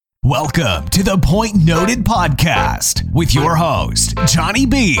Welcome to the Point Noted Podcast with your host, Johnny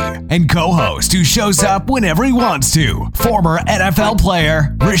B, and co-host who shows up whenever he wants to, former NFL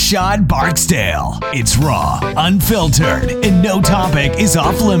player, Rashad Barksdale. It's raw, unfiltered, and no topic is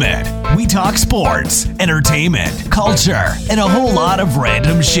off limit. We talk sports, entertainment, culture, and a whole lot of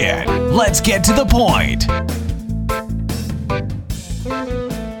random shit. Let's get to the point.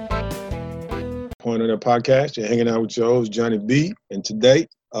 Point Noted Podcast. You're hanging out with your host, Johnny B, and today,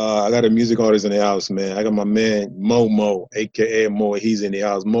 I got a music artist in the house, man. I got my man, Mo, a.k.a. Mo. He's in the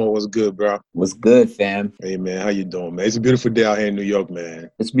house. Mo, what's good, bro? What's good, fam? Hey, man, how you doing, man? It's a beautiful day out here in New York, man.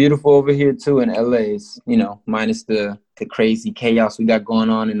 It's beautiful over here, too, in L.A. It's, minus the crazy chaos we got going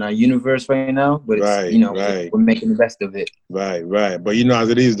on in our universe right now. But it's, we're making the best of it. Right. But you know as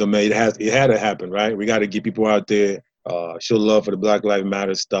it is, though, man. It had to happen, right? We got to get people out there. Show love for the Black Lives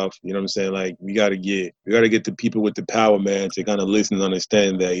Matter stuff. You know what I'm saying? Like, we gotta get the people with the power, man, to kind of listen and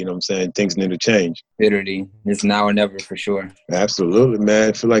understand that, you know what I'm saying, things need to change. Literally. It's now or never for sure. Absolutely, man.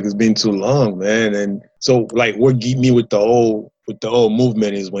 I feel like it's been too long, man. And so, like, what get me with the whole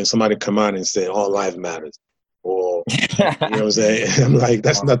movement is when somebody come out and say all life matters. Or you know what I'm saying? I'm like,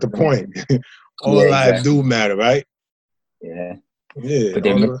 that's not the point. All lives do matter, right? Yeah. Yeah, but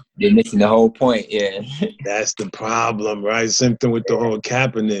they're missing the whole point, yeah. That's the problem, right? Same thing with the whole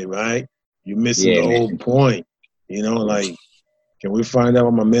Kaepernick, right? You're missing the whole point. You know, like, can we find out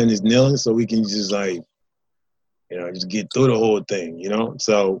why my man is kneeling so we can just, like, just get through the whole thing, you know?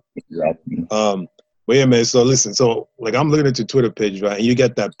 So, exactly. But yeah, man, so listen, so, like, I'm looking at your Twitter page, right? And you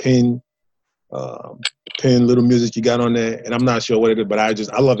got that pin little music you got on there, and I'm not sure what it is, but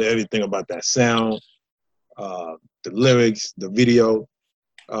I love everything about that sound. The lyrics, the video,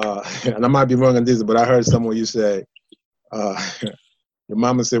 and I might be wrong on this, but I heard somewhere you say, your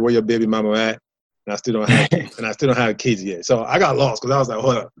mama said, "Where your baby mama at?" And I still don't have kids yet. So I got lost because I was like,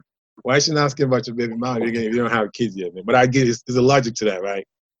 "Hold up, why is she not asking about your baby mama if you don't have kids yet?" Man? But I get there's a logic to that, right?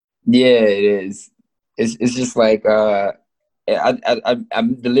 Yeah, it is. It's just like the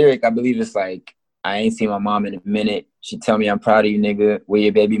lyric. I believe it's like, I ain't seen my mom in a minute. She tell me I'm proud of you, nigga. Where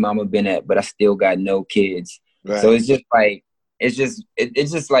your baby mama been at? But I still got no kids. Right. So it's just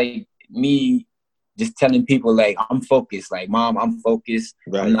like me just telling people, like, I'm focused. Like, Mom, I'm focused.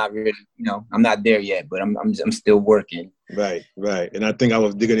 Right. I'm not really, I'm not there yet, but I'm still working. Right. And I think I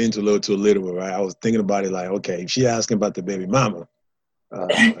was digging into a little too little, right? I was thinking about it like, okay, if she asking about the baby mama,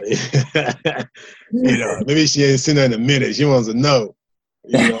 maybe she ain't seen her in a minute. She wants to know,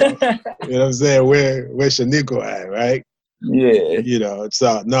 you know what I'm saying? Where's Shaniqua at, right? Yeah.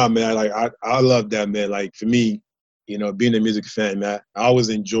 So no, man, like I love that, man. Like, for me, being a music fan, man, I always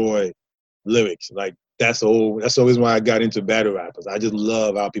enjoy lyrics. Like, that's the reason why I got into battle rappers. I just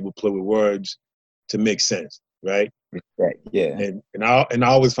love how people play with words to make sense, right? Right. Yeah. And I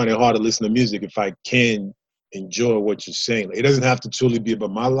always find it hard to listen to music if I can enjoy what you're saying. Like, it doesn't have to truly be about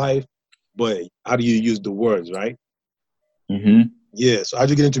my life, but how do you use the words, right? Mm-hmm. Yeah. So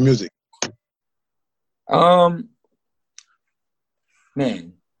how'd you get into music?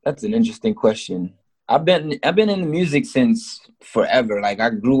 Man, that's an interesting question. I've been in the music since forever. Like, I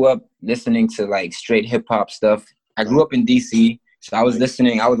grew up listening to, like, straight hip hop stuff. I grew up in DC, so I was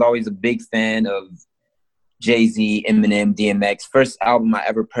listening. I was always a big fan of Jay-Z, Eminem, DMX. First album I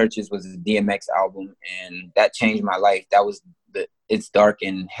ever purchased was a DMX album, and that changed my life. That was the It's Dark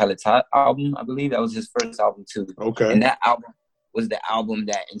and Hell It's Hot album, I believe. That was his first album too. Okay. And that album was the album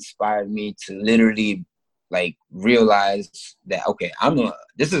that inspired me to literally, like, realize that, okay,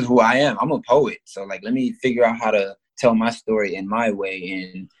 this is who I am. I'm a poet. So, like, let me figure out how to tell my story in my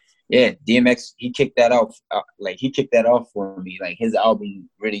way. And yeah, DMX, he kicked that off. He kicked that off for me. Like, his album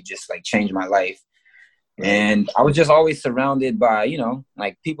really just, like, changed my life. Right. And I was just always surrounded by,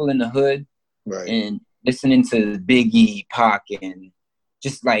 like, people in the hood. Right. And listening to Biggie, Pac, and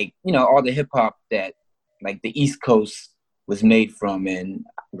just, like, all the hip hop that, like, the East Coast was made from. And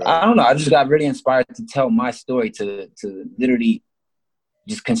right. I don't know, I just got really inspired to tell my story, to literally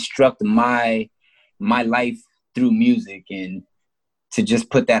just construct my life through music, and to just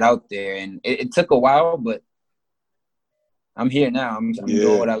put that out there. And it took a while, but I'm here now. I'm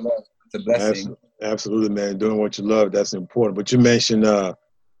doing what I love. It's a blessing. Absolutely, man. Doing what you love, that's important. But you mentioned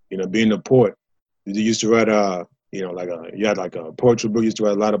being a poet. You used to write you had like a poetry book. You used to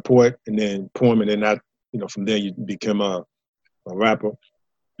write a lot of poem, and then that, from there you became a rapper.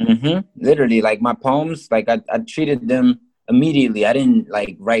 Mm-hmm. Literally, like, my poems, like, I treated them immediately. I didn't,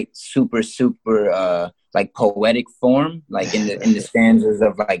 like, write super like, poetic form, like, in the stanzas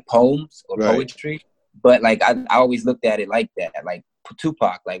of, like, poems or right. poetry. But, like, I always looked at it like that. Like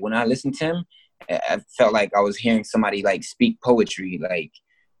Tupac, like, when I listened to him, I felt like I was hearing somebody, like, speak poetry. Like,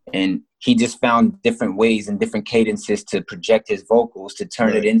 And he just found different ways and different cadences to project his vocals to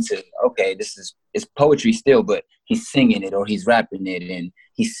turn it into, okay, it's poetry still, but he's singing it or he's rapping it and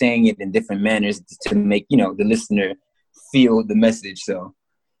he's saying it in different manners to make, you know, the listener feel the message. So,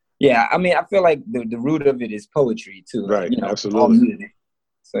 yeah, I mean, I feel like the root of it is poetry too. Right, you know, absolutely. All music.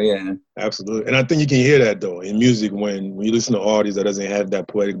 So, yeah. Absolutely. And I think you can hear that, though, in music when you listen to artists that doesn't have that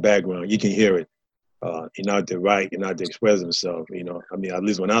poetic background. You can hear it. You're not to write, you're not to express themselves, you know. I mean, at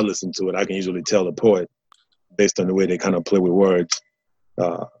least when I listen to it, I can usually tell the poet based on the way they kind of play with words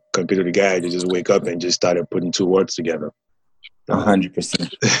compared to the guy that just wake up and just started putting two words together.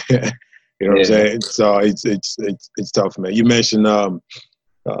 100%. You know what I'm saying? So it's tough, man. You mentioned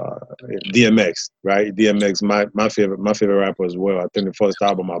DMX, right? DMX, my favorite rapper as well. I think the first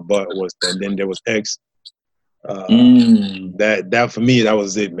album I bought was, and then there was X. That for me, that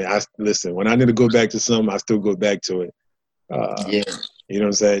was it, man. Listen, when I need to go back to something, I still go back to it. You know what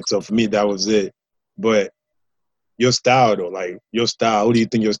I'm saying? So for me, that was it. But your style, though, like your style, who do you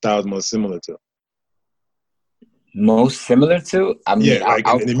think your style is most similar to? Most similar to? I mean, yeah, like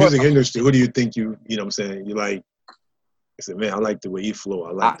in the music industry, who do you think you know what I'm saying? You like, I said, man, I like the way he flow.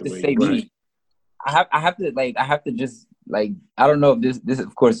 I like the way he grind. I have to just like, I don't know if this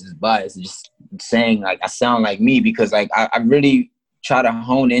of course is biased, just saying like I sound like me because like I really try to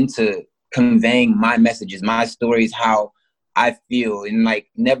hone into conveying my messages, my stories, how I feel, and like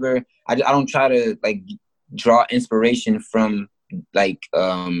I don't try to like draw inspiration from like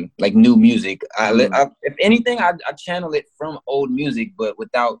new music. If anything, I channel it from old music, but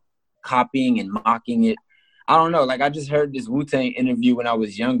without copying and mocking it. I don't know. Like, I just heard this Wu-Tang interview when I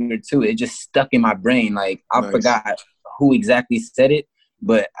was younger, too. It just stuck in my brain. Like, I forgot who exactly said it,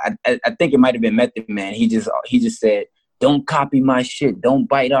 but I think it might have been Method Man. He just said, don't copy my shit. Don't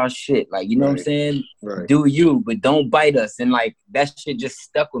bite our shit. Like, you know what I'm saying? Right. Do you, but don't bite us. And, like, that shit just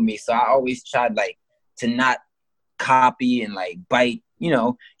stuck with me. So I always tried, like, to not copy and, like, bite. You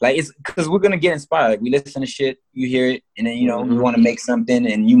know, like, it's because we're going to get inspired. Like, we listen to shit, you hear it, and then, you know, you want to make something,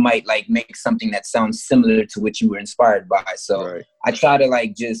 and you might, like, make something that sounds similar to what you were inspired by. So I try to,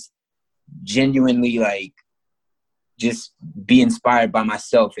 like, just genuinely, like, just be inspired by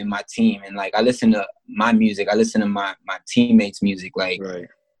myself and my team. And, like, I listen to my music. I listen to my teammates' music. Like,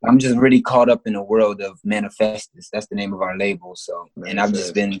 I'm just really caught up in the world of Manifestus. That's the name of our label. So, and I've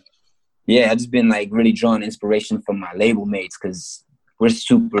just been, like, really drawing inspiration from my label mates because we're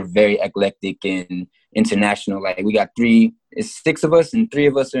super very eclectic and international. Like we got 6 of us, and 3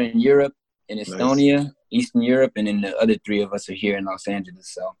 of us are in Europe, in Estonia, Eastern Europe, and then the other 3 of us are here in Los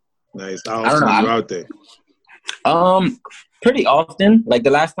Angeles. So nice. How often are you out there? Pretty often. Like the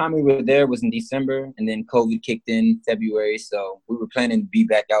last time we were there was in December, and then COVID kicked in February. So we were planning to be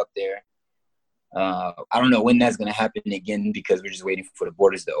back out there. I don't know when that's gonna happen again because we're just waiting for the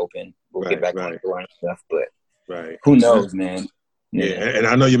borders to open. We'll get back on the door and stuff, but who knows, man. Yeah, and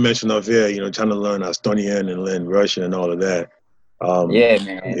I know you mentioned up here, you know, trying to learn Estonian and learn Russian and all of that. Yeah,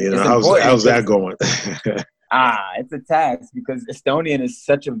 man. You know, how's that going? It's a task because Estonian is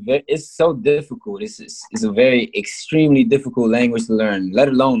it's so difficult. It's a very extremely difficult language to learn, let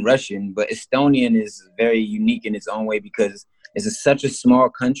alone Russian. But Estonian is very unique in its own way because it's such a small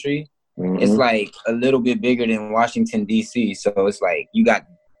country. It's like a little bit bigger than Washington, D.C. So it's like you got,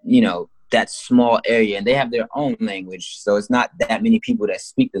 you know, that small area, and they have their own language, so it's not that many people that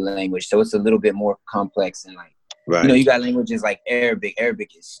speak the language, so it's a little bit more complex. And like you know, you got languages like Arabic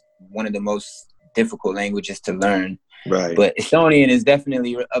is one of the most difficult languages to learn, but Estonian is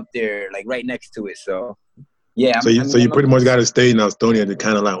definitely up there, like right next to it. So yeah, so you pretty much got to stay in Estonia to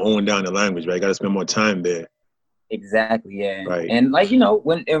kind of like own down the language, right? Got to spend more time there. Exactly, yeah. And like, you know,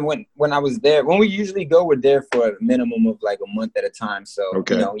 when I was there, when we usually go, we're there for a minimum of like a month at a time. So,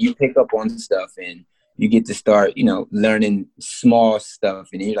 you know, you pick up on stuff and you get to start, you know, learning small stuff.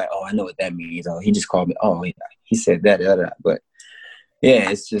 And you're like, oh, I know what that means. Oh, he just called me. Oh, yeah, he said that. But yeah,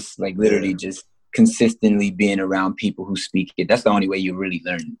 it's just like literally just consistently being around people who speak it. That's the only way you really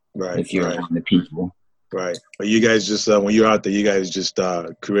learn if you're around the people. Right. But you guys just, when you're out there, you guys just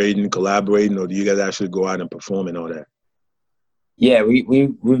creating, collaborating, or do you guys actually go out and perform and all that? Yeah,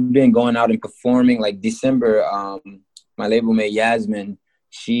 we've been going out and performing. Like December, my label mate Yasmin,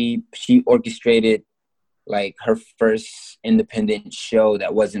 she orchestrated like her first independent show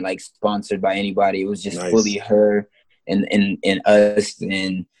that wasn't like sponsored by anybody. It was just fully her and us,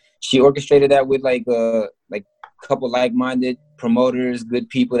 and she orchestrated that with like a couple like-minded promoters, good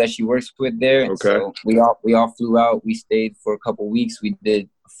people that she works with there. And so we all flew out. We stayed for a couple weeks. We did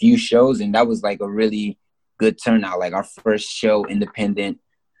a few shows, and that was like a really good turnout. Like our first show, independent,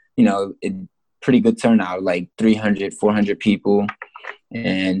 you know, pretty good turnout, like 300, 400 people.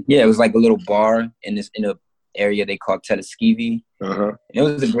 And yeah, it was like a little bar in a area they call Teleskivi. Uh-huh. It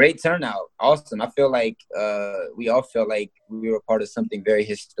was a great turnout. Awesome. I feel like we all felt like we were part of something very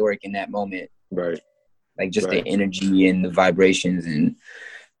historic in that moment. Right. Like just the energy and the vibrations. And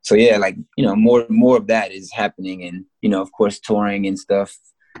so, yeah, like, you know, more of that is happening. And, you know, of course, touring and stuff.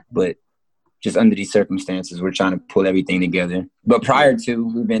 But just under these circumstances, we're trying to pull everything together. But prior to,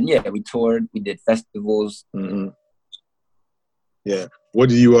 we toured, we did festivals. Mm-hmm. Yeah. What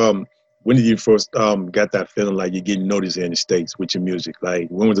do you when did you first got that feeling like you're getting noticed here in the States with your music? Like,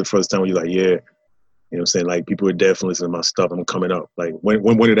 when was the first time when you're like, yeah, you know what I'm saying? Like, people are definitely listening to my stuff. I'm coming up. Like,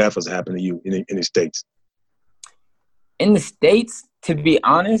 when did that first happen to you in the States? In the States, to be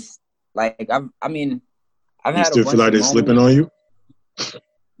honest, like, I've had you a still bunch feel like of they're slipping on you?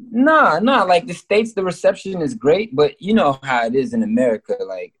 Nah. Like, the States, the reception is great, but you know how it is in America.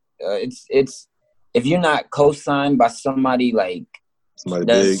 Like, it's if you're not co-signed by somebody like Somebody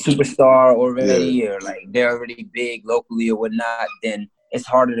that's big. superstar already, or like they're already big locally or whatnot, then it's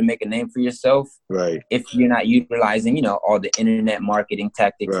harder to make a name for yourself. Right. If you're not utilizing, you know, all the internet marketing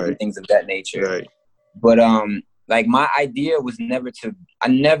tactics and things of that nature. Right. But like, my idea was I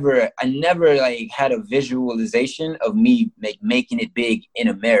never like had a visualization of me making it big in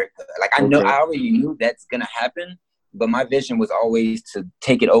America. Like, I already knew that's gonna happen, but my vision was always to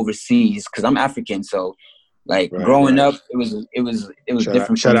take it overseas because I'm African. So, like, growing up, it was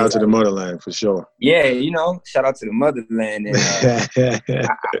different. Shout out to the motherland for sure. Yeah, you know, shout out to the motherland. And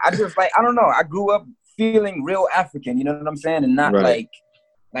I just, like, I don't know. I grew up feeling real African. You know what I'm saying? And not like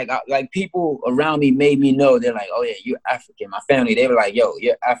people around me made me know. They're like, oh yeah, you're African. My family, they were like, yo,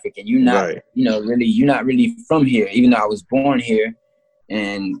 you're African. You're not, you know, you're not really from here. Even though I was born here,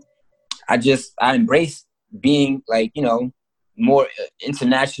 and I embraced being, like, you know, more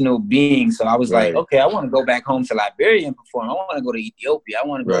international being. So I was like, okay, I want to go back home to Liberia and perform. I want to go to Ethiopia. I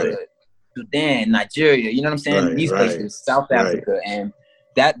want to go to Sudan, Nigeria. You know what I'm saying? These places, South Africa. And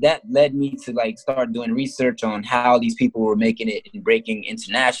that led me to, like, start doing research on how these people were making it and breaking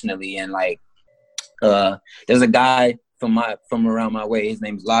internationally. And, like, there's a guy from around my way. His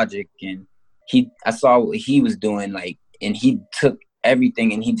name's Logic, and I saw what he was doing, like, and he took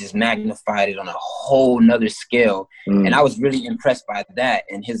everything and he just magnified it on a whole nother scale. And I was really impressed by that,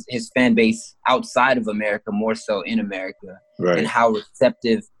 and his fan base outside of America, more so in America, and how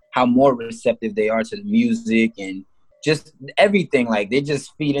more receptive they are to the music and just everything. Like, they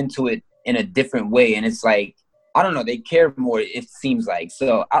just feed into it in a different way, and it's like, I don't know, they care more, it seems like.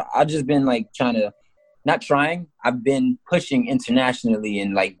 So I've just been, like, I've been pushing internationally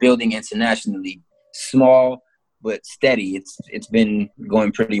and, like, building internationally, small but steady. It's been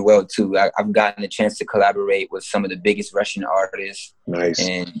going pretty well too. I've gotten a chance to collaborate with some of the biggest Russian artists. Nice.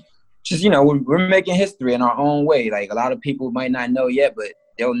 And just, you know, we're making history in our own way. Like, a lot of people might not know yet, but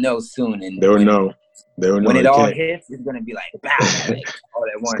they'll know soon. And they'll know. When it all hits, it's gonna be like, bah, like, all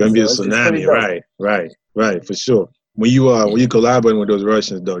at once. It's gonna be a tsunami, right, for sure. When you collaborating with those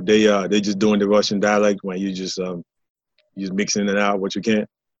Russians though, they just doing the Russian dialect when you just mixing it out what you can.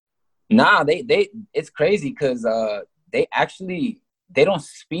 Nah, it's crazy because they don't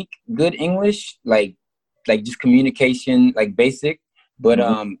speak good English, like just communication, like basic. But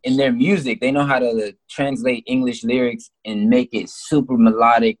in their music, they know how to translate English lyrics and make it super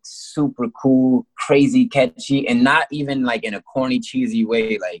melodic, super cool, crazy catchy, and not even, like, in a corny, cheesy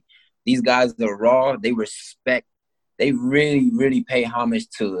way. Like, these guys are raw. They really, really pay homage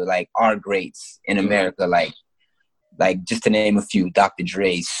to, like, our greats in America, like just to name a few, Dr.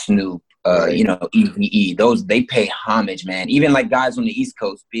 Dre, Snoop, you know, EVE. Those, they pay homage, man. Even, like, guys on the East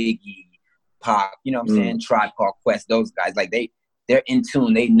Coast, Biggie, Pac, you know what I'm saying, Tribe Called Quest, those guys, like, they're in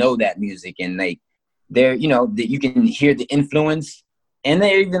tune. They know that music, and, like, they're, you know, you can hear the influence, and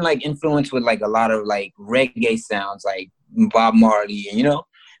they're even, like, influenced with, like, a lot of, like, reggae sounds, like Bob Marley, and, you know,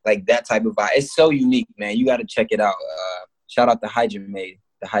 like, that type of vibe. It's so unique, man. You got to check it out. Shout out to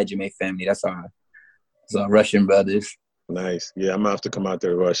the Hajime family. That's our Russian brothers. Nice. Yeah, I'm gonna have to come out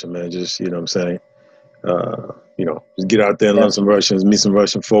there to Russia, man. Just, you know what I'm saying? You know, just get out there and learn some Russians, meet some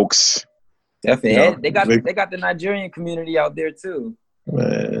Russian folks. Definitely. You know, they got the Nigerian community out there too.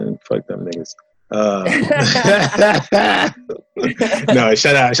 Man, fuck them niggas. No,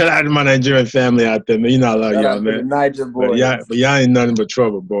 shout out to my Nigerian family out there, man. You know I love y'all, man. Niger boys. But y'all ain't nothing but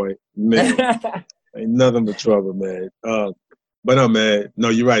trouble, boy. Man, ain't nothing but trouble, man. But no, man. No,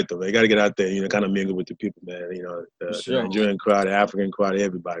 you're right though. Man. You got to get out there, you know, kind of mingle with the people, man. You know, the Nigerian crowd, the African crowd,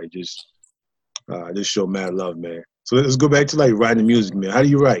 everybody. Just show mad love, man. So let's go back to, like, writing music, man. How do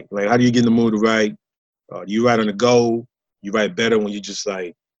you write? Like, how do you get in the mood to write? Do you write on the go? You write better when you just,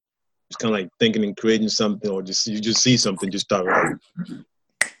 like, just kind of like thinking and creating something, or just you just see something, just start writing?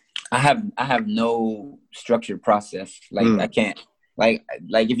 I have no structured process. Like I can't like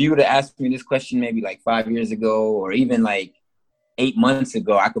if you would have asked me this question maybe like 5 years ago or even like 8 months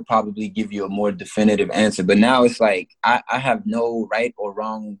ago, I could probably give you a more definitive answer. But now it's like I have no right or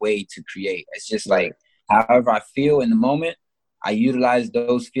wrong way to create. It's just like however I feel in the moment, I utilize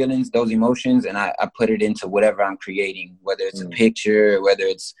those feelings, those emotions, and I put it into whatever I'm creating, whether it's a picture, whether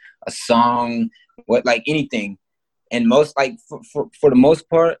it's a song, like anything. And most like for the most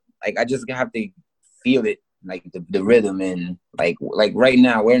part, like I just have to feel it, like the rhythm. And like right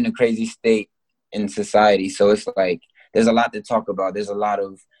now we're in a crazy state in society. So it's like there's a lot to talk about. There's a lot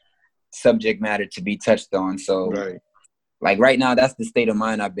of subject matter to be touched on. So like right now, that's the state of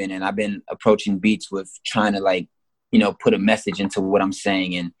mind I've been in. I've been approaching beats with trying to like, you know, put a message into what I'm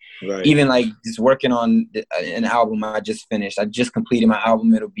saying. And even like just working on an album I just finished. I just completed my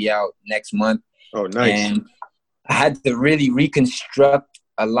album. It'll be out next month. Oh, nice. And I had to really reconstruct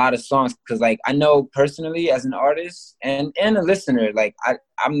a lot of songs because like I know personally as an artist and a listener, like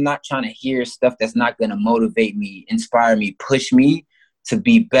I'm not trying to hear stuff that's not going to motivate me, inspire me, push me to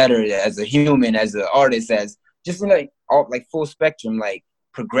be better as a human, as an artist, as just like all like full spectrum, like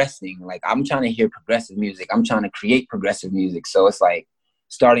progressing. Like I'm trying to hear progressive music. I'm trying to create progressive music. So it's like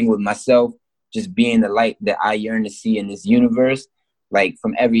starting with myself, just being the light that I yearn to see in this universe. Like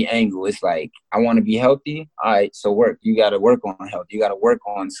from every angle, it's like, I want to be healthy. All right, so you got to work on health. You got to work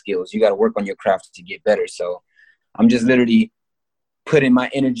on skills. You got to work on your craft to get better. So I'm just literally putting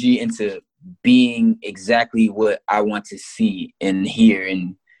my energy into being exactly what I want to see and hear.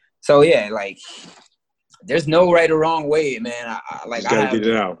 And so, yeah, like there's no right or wrong way, man. I gotta get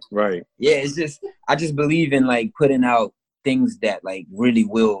it out. Right. Yeah, it's just, I just believe in like putting out things that like really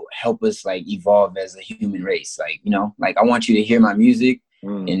will help us like evolve as a human race. Like, you know, like I want you to hear my music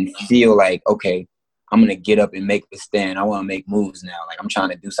and feel like, okay, I'm going to get up and make a stand. I want to make moves now. Like I'm trying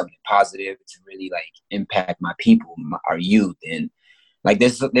to do something positive to really like impact my people, our youth. And like,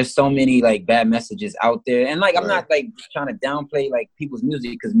 there's so many like bad messages out there. And like, I'm not like trying to downplay like people's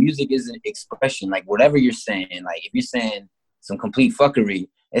music, because music is an expression. Like whatever you're saying, like if you're saying some complete fuckery,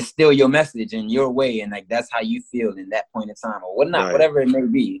 it's still your message in your way. And like, that's how you feel in that point in time or whatnot, whatever it may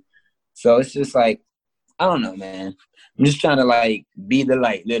be. So it's just like, I don't know, man. I'm just trying to like be the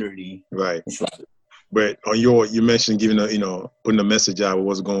light, literally. Right. It's like, but on you mentioned giving putting a message out with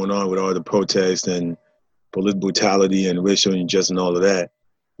what's going on with all the protests and police brutality and racial injustice and all of that.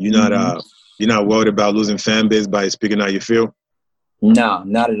 You're not worried about losing fan base by speaking how you feel? No,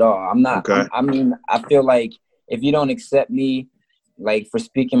 not at all. I'm not. Okay. I mean, I feel like if you don't accept me, like for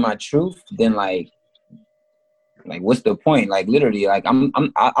speaking my truth, then like what's the point? Like literally, like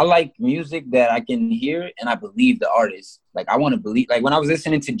I like music that I can hear and I believe the artist. Like I want to believe. Like when I was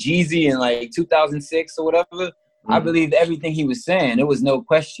listening to Jeezy in like 2006 or whatever, I believed everything he was saying. There was no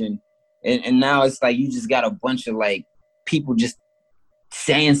question. And now it's like you just got a bunch of like people just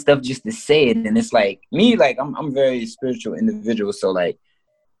saying stuff just to say it. And it's like me, like I'm a very spiritual individual, so like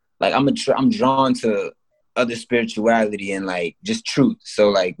I'm drawn to other spirituality and like just truth. So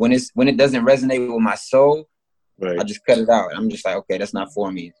like when it doesn't resonate with my soul, I just cut it out. I'm just like, okay, that's not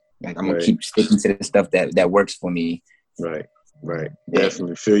for me. Like I'm gonna keep sticking to the stuff that works for me. Right.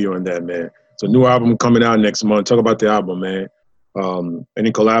 Definitely feel you on that, man. So new album coming out next month. Talk about the album, man.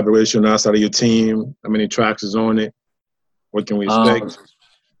 Any collaboration outside of your team? How many tracks is on it? What can we expect?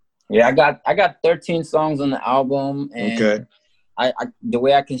 Yeah, I got 13 songs on the album, and I the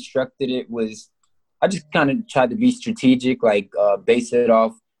way I constructed it was I just kind of tried to be strategic, like base it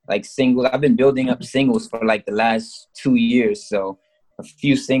off like singles. I've been building up singles for like the last 2 years, so a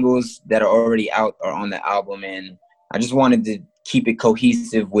few singles that are already out are on the album, and I just wanted to keep it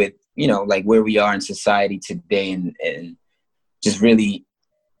cohesive with, you know, like where we are in society today, and just really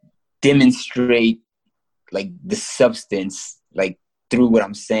demonstrate like the substance like through what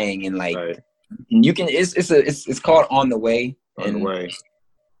I'm saying. And like you can it's called On the Way. And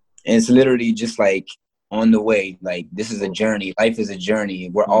it's literally just like on the way. Like this is a journey. Life is a journey.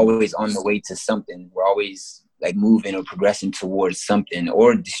 We're always on the way to something. We're always like moving or progressing towards something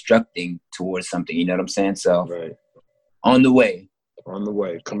or destructing towards something. You know what I'm saying? So on the way. On the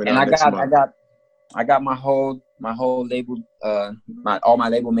way. Coming out next month. I got my whole label, all my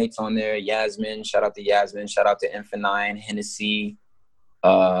label mates on there. Yasmin, shout out to Yasmin, shout out to Infinite, Hennessy,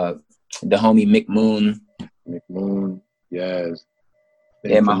 the homie Mick Moon. Yes.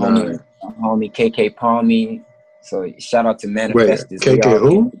 Yeah, my homie KK Palmy. So shout out to Manifestus. Wait, KK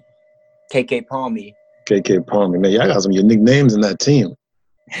who? KK Palmy. KK Palmy. Man, y'all got some unique names in that team.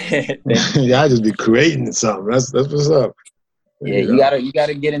 Y'all just be creating something. That's what's up. Yeah, you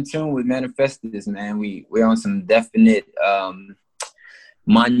gotta get in tune with Manifestus, man. We're on some definite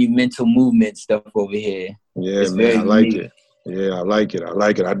monumental movement stuff over here. Yeah, it's man, I like it. Yeah, I like it.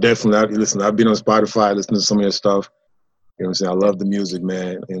 I definitely listen. I've been on Spotify, listening to some of your stuff. You know what I'm saying? I love the music,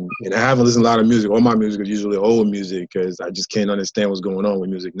 man. And I haven't listened to a lot of music. All my music is usually old music because I just can't understand what's going on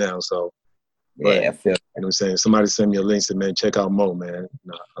with music now. So, yeah, I feel. You know what I'm saying? Somebody sent me a link, said, man, check out Mo, man.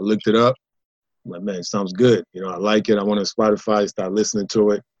 I looked it up. I'm like, man, it sounds good. You know, I like it. I went on Spotify, start listening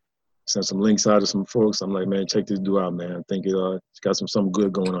to it. Sent some links out to some folks. I'm like, man, check this dude out, man. I think it's got something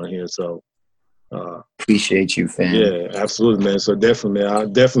good going on here. So, appreciate you, fam. Yeah, absolutely, man. So definitely, man.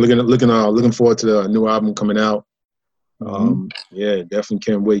 I'm definitely looking forward to the new album coming out. Yeah, definitely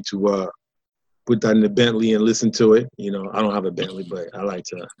can't wait to put that in the Bentley and listen to it. You know, I don't have a Bentley, but I like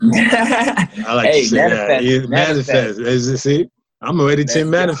to. To say that. Yeah, manifest. See, I'm already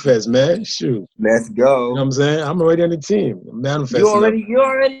team Manifest, man. Shoot, let's go. You know what I'm saying? I'm already on the team. Manifest. You're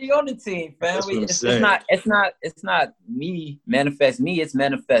already on the team, fam. It's not me manifest me. It's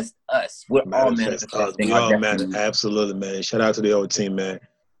manifest us. We're all manifesting. Absolutely, man. Shout out to the old team, man.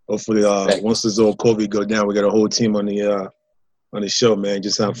 Hopefully, once this old COVID go down, we got a whole team on the show, man.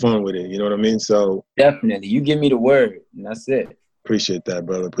 Just have fun with it. You know what I mean? So definitely, you give me the word, and that's it. Appreciate that,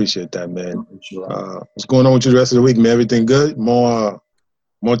 brother. Appreciate that, man. What's going on with you the rest of the week, man? Everything good? More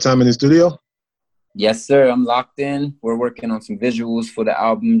time in the studio? Yes, sir. I'm locked in. We're working on some visuals for the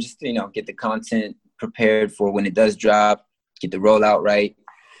album, just to, get the content prepared for when it does drop, get the rollout right.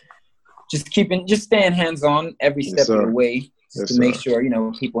 Just staying hands-on every step of the way. To make sure,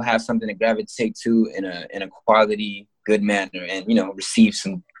 people have something to gravitate to in a quality, good manner and, receive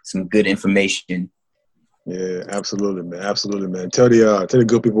some good information. Yeah, absolutely, man. Absolutely, man. Tell the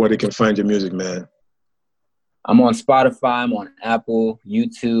good people where they can find your music, man. I'm on Spotify. I'm on Apple,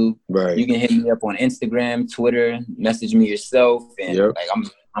 YouTube. Right. You can hit me up on Instagram, Twitter, message me yourself. And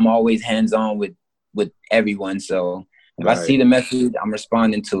I'm always hands-on with everyone. So if I see the message, I'm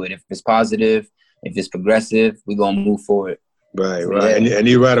responding to it. If it's positive, if it's progressive, we're going to move forward. Right. Yeah. And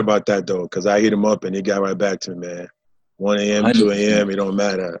you're right about that, though, because I hit him up and he got right back to me, man. 1 a.m., 2 a.m., it don't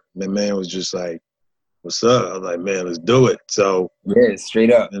matter. The man was just like, what's up? I was like, man, let's do it. So yeah,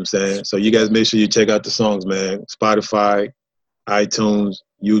 straight up. You know what I'm saying? So you guys make sure you check out the songs, man. Spotify, iTunes,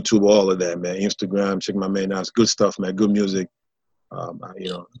 YouTube, all of that, man. Instagram, check my man out. It's good stuff, man. Good music. I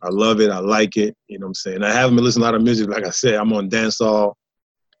love it. I like it. You know what I'm saying? I haven't been listening to a lot of music. Like I said, I'm on dancehall.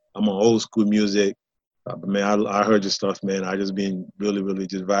 I'm on old school music. But man, I heard your stuff, man. I just been really, really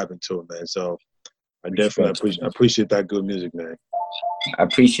just vibing to it, man. So I definitely appreciate that good music, man. I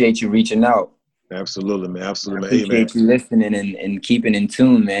appreciate you reaching out. Absolutely, man. Absolutely, man. I appreciate you listening and keeping in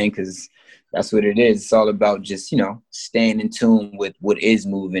tune, man, because that's what it is. It's all about just, staying in tune with what is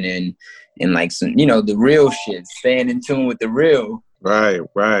moving and like some, the real shit, staying in tune with the real. Right.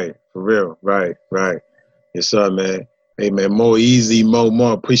 For real. Right. Yes, sir, man. Hey, man, Mo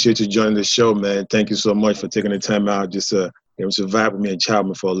appreciate you joining the show, man. Thank you so much for taking the time out just to vibe with me and chat with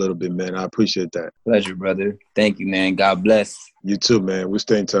me for a little bit, man. I appreciate that. Pleasure, brother. Thank you, man. God bless. You too, man. We'll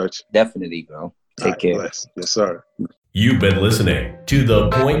stay in touch. Definitely, bro. Take care. Bless. Yes, sir. You've been listening to the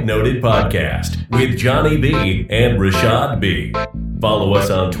Point Noted Podcast with Johnny B and Rashad B. Follow us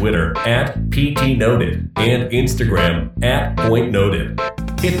on Twitter @PTNoted and Instagram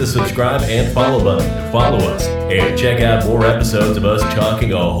 @PointNoted. Hit the subscribe and follow button to follow us and check out more episodes of us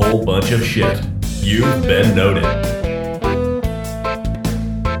talking a whole bunch of shit. You've been noted.